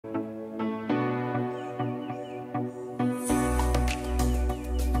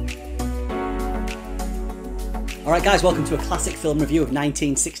Alright guys, welcome to a classic film review of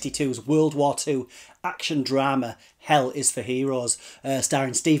 1962's World War II action drama Hell is for Heroes,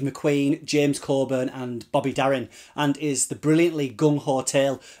 starring Steve McQueen, James Coburn and Bobby Darin, and is the brilliantly gung-ho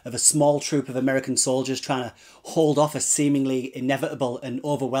tale of a small troop of American soldiers trying to hold off a seemingly inevitable and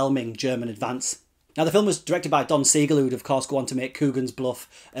overwhelming German advance. Now, the film was directed by Don Siegel, who would of course go on to make Coogan's Bluff,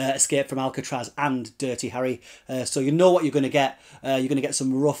 Escape from Alcatraz and Dirty Harry. So you know what you're going to get. You're going to get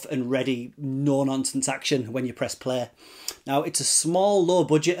some rough and ready, no-nonsense action when you press play. Now, it's a small,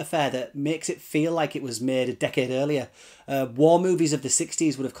 low-budget affair that makes it feel like it was made a decade earlier. War movies of the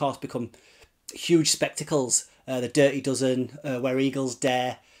 60s would of course become huge spectacles. The Dirty Dozen, Where Eagles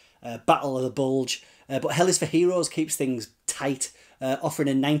Dare, Battle of the Bulge. But Hell is for Heroes keeps things tight, offering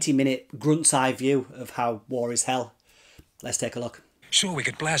a 90-minute grunt's eye view of how war is hell. Let's take a look. Sure, we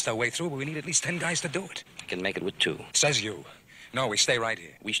could blast our way through, but we need at least 10 guys to do it. I can make it with 2. Says you. No, we stay right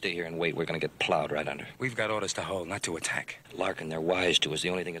here. We stay here and wait. We're going to get plowed right under. We've got orders to hold, not to attack. Larkin, they're wise to us.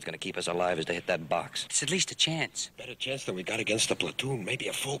 The only thing that's going to keep us alive is to hit that box. It's at least a chance. Better chance than we got against the platoon, maybe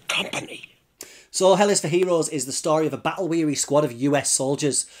a full company. So Hell is for Heroes is the story of a battle-weary squad of US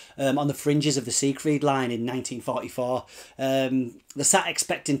soldiers on the fringes of the Siegfried Line in 1944. They're sat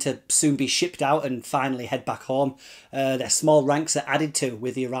expecting to soon be shipped out and finally head back home. Their small ranks are added to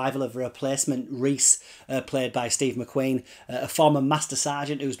with the arrival of a replacement, Reese, played by Steve McQueen, a former master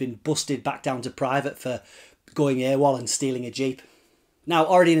sergeant who's been busted back down to private for going AWOL and stealing a Jeep. Now,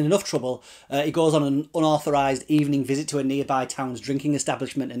 already in enough trouble, he goes on an unauthorised evening visit to a nearby town's drinking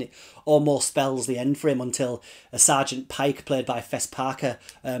establishment, and it almost spells the end for him until a Sergeant Pike, played by Fess Parker,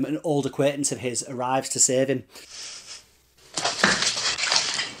 an old acquaintance of his, arrives to save him.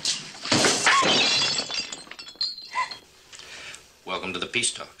 Welcome to the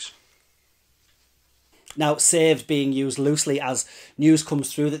peace talks. Now, saved being used loosely as news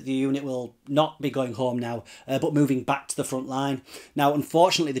comes through that the unit will not be going home now, but moving back to the front line. Now,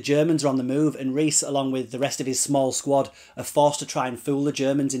 unfortunately, the Germans are on the move, and Reese, along with the rest of his small squad, are forced to try and fool the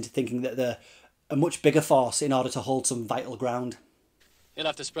Germans into thinking that they're a much bigger force in order to hold some vital ground. You'll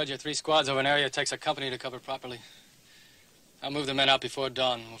have to spread your 3 squads over an area it takes a company to cover properly. I'll move the men out before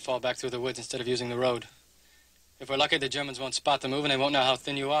dawn. We'll fall back through the woods instead of using the road. If we're lucky, the Germans won't spot the move and they won't know how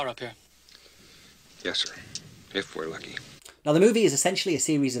thin you are up here. Yes, sir. If we're lucky. Now, the movie is essentially a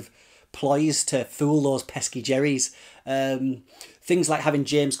series of ploys to fool those pesky Jerrys. Things like having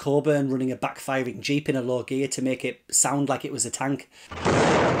James Coburn running a backfiring Jeep in a low gear to make it sound like it was a tank.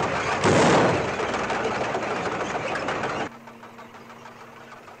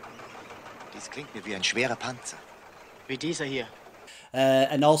 Dies klingt mir wie ein schwerer Panzer. Wie dieser hier.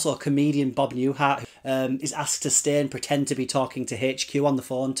 And also comedian Bob Newhart is asked to stay and pretend to be talking to HQ on the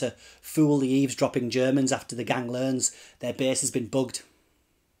phone to fool the eavesdropping Germans after the gang learns their base has been bugged.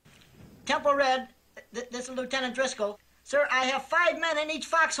 Temple Red, this is Lieutenant Driscoll. Sir, I have 5 men in each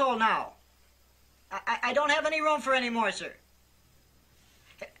foxhole now. I don't have any room for any more, sir.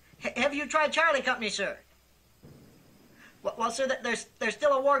 Have you tried Charlie Company, sir? Well, sir, there's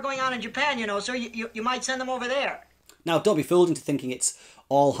still a war going on in Japan, you know, sir. You might send them over there. Now, don't be fooled into thinking it's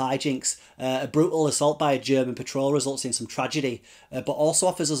all hijinks. A brutal assault by a German patrol results in some tragedy, but also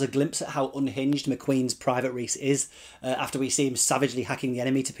offers us a glimpse at how unhinged McQueen's Private Reese is after we see him savagely hacking the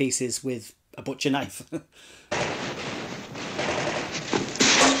enemy to pieces with a butcher knife.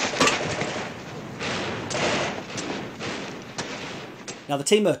 Now, the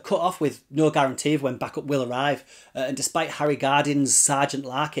team are cut off with no guarantee of when backup will arrive, and despite Harry Gardin's Sergeant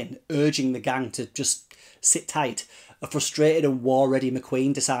Larkin urging the gang to just sit tight, a frustrated and war-ready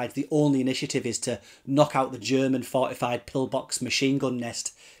McQueen decides the only initiative is to knock out the German fortified pillbox machine gun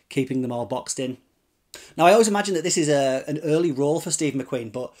nest, keeping them all boxed in. Now, I always imagine that this is an early role for Steve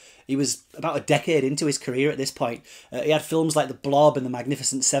McQueen, but he was about a decade into his career at this point. He had films like The Blob and The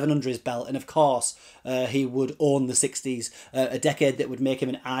Magnificent Seven under his belt, and of course, he would own the 60s, a decade that would make him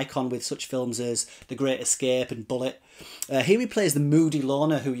an icon with such films as The Great Escape and Bullet. Here he plays the moody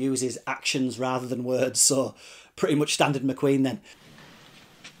loner who uses actions rather than words, so pretty much standard McQueen then.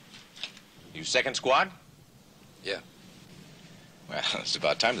 You second squad? Yeah. Well, it's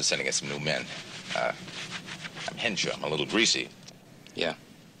about time they're sending us some new men. I'm Henshaw. I'm a little greasy. Yeah.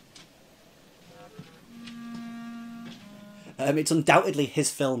 It's undoubtedly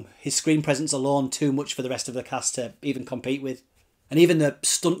his film. His screen presence alone too much for the rest of the cast to even compete with. And even the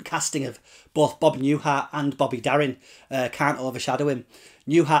stunt casting of both Bob Newhart and Bobby Darin can't overshadow him.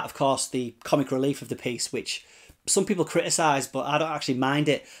 Newhart, of course, the comic relief of the piece, which some people criticise, but I don't actually mind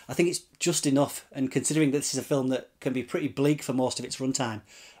it. I think it's just enough, and considering that this is a film that can be pretty bleak for most of its runtime,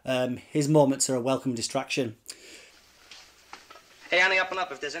 his moments are a welcome distraction. Hey, on the up and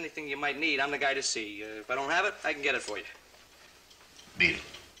up, if there's anything you might need, I'm the guy to see. If I don't have it, I can get it for you. Beat it.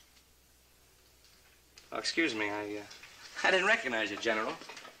 Oh, excuse me, I didn't recognize you, General.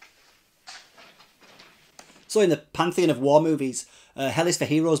 So in the pantheon of war movies, Hell is for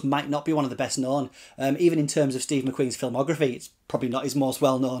Heroes might not be one of the best known. Even in terms of Steve McQueen's filmography, it's probably not his most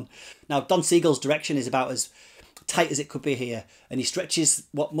well known. Now, Don Siegel's direction is about as tight as it could be here, and he stretches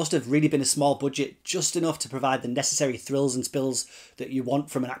what must have really been a small budget just enough to provide the necessary thrills and spills that you want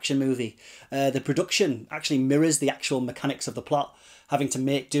from an action movie. The production actually mirrors the actual mechanics of the plot, having to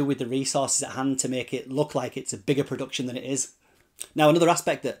make do with the resources at hand to make it look like it's a bigger production than it is. Now, another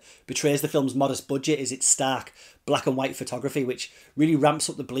aspect that betrays the film's modest budget is its stark black and white photography, which really ramps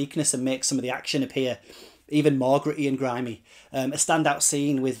up the bleakness and makes some of the action appear even more gritty and grimy. A standout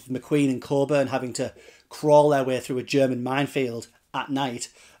scene with McQueen and Coburn having to crawl their way through a German minefield at night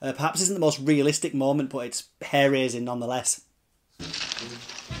perhaps isn't the most realistic moment, but it's hair-raising nonetheless.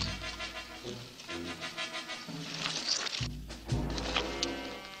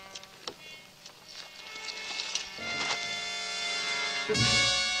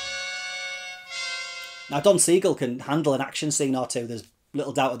 Now, Don Siegel can handle an action scene or two, there's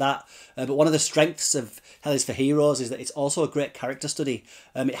little doubt of that. But one of the strengths of Hell is for Heroes is that it's also a great character study.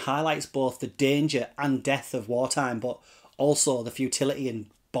 It highlights both the danger and death of wartime, but also the futility and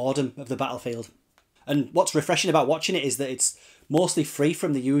boredom of the battlefield. And what's refreshing about watching it is that it's mostly free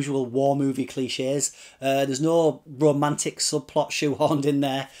from the usual war movie cliches. There's no romantic subplot shoehorned in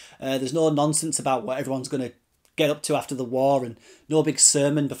there. There's no nonsense about what everyone's going to get up to after the war, and no big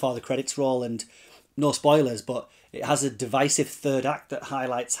sermon before the credits roll, and no spoilers, but it has a divisive third act that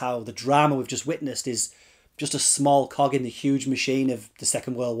highlights how the drama we've just witnessed is just a small cog in the huge machine of the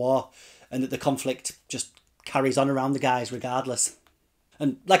Second World War, and that the conflict just carries on around the guys regardless.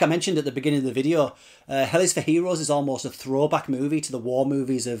 And like I mentioned at the beginning of the video, Hell is for Heroes is almost a throwback movie to the war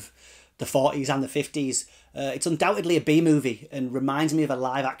movies of the 40s and the 50s. It's undoubtedly a B-movie and reminds me of a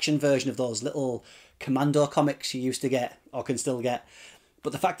live-action version of those little commando comics you used to get, or can still get.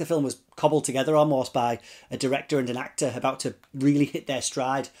 But the fact the film was cobbled together almost by a director and an actor about to really hit their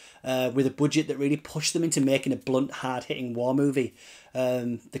stride, with a budget that really pushed them into making a blunt, hard-hitting war movie.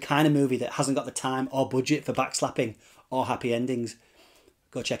 The kind of movie that hasn't got the time or budget for backslapping or happy endings.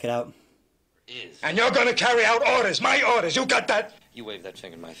 Go check it out. And you're gonna carry out orders, my orders, you got that? You wave that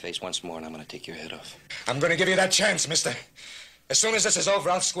finger in my face once more and I'm gonna take your head off. I'm gonna give you that chance, mister. As soon as this is over,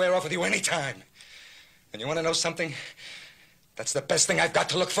 I'll square off with you anytime. And you wanna know something? That's the best thing I've got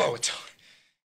to look forward to.